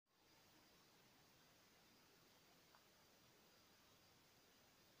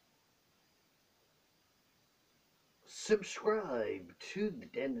Subscribe to the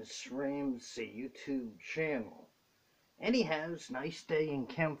Dennis Ramsay YouTube channel. Anyhow's, nice day in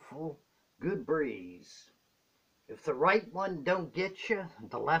Kentville, good breeze. If the right one don't get you,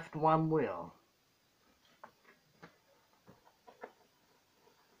 the left one will.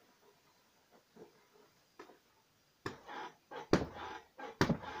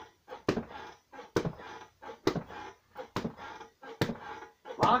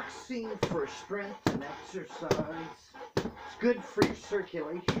 Boxing for strength and exercise. It's good for your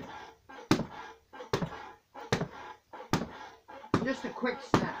circulation. Just a quick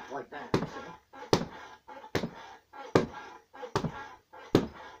snap like that, see?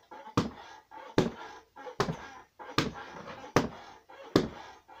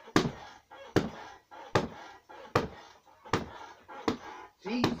 It's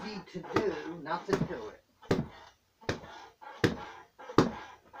easy to do, nothing to it.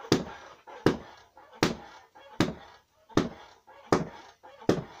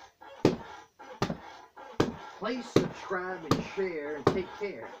 Please subscribe and share and take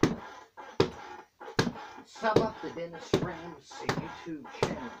care. Sub up the Dennis Ramsay YouTube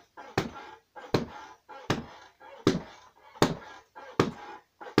channel.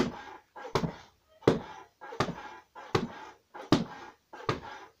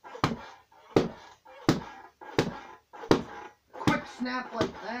 Quick snap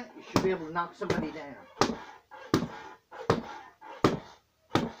like that, you should be able to knock somebody down.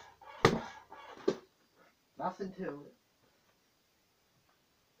 Nothing to it.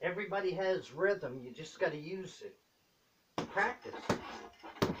 Everybody has rhythm, you just got to use it. Practice.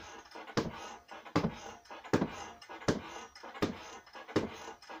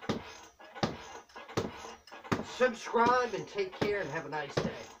 Subscribe and take care and have a nice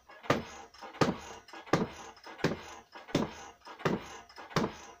day.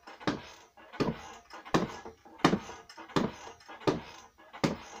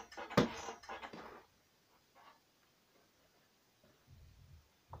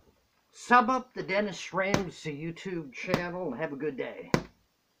 Sub up the Dennis Ramsay YouTube channel and have a good day.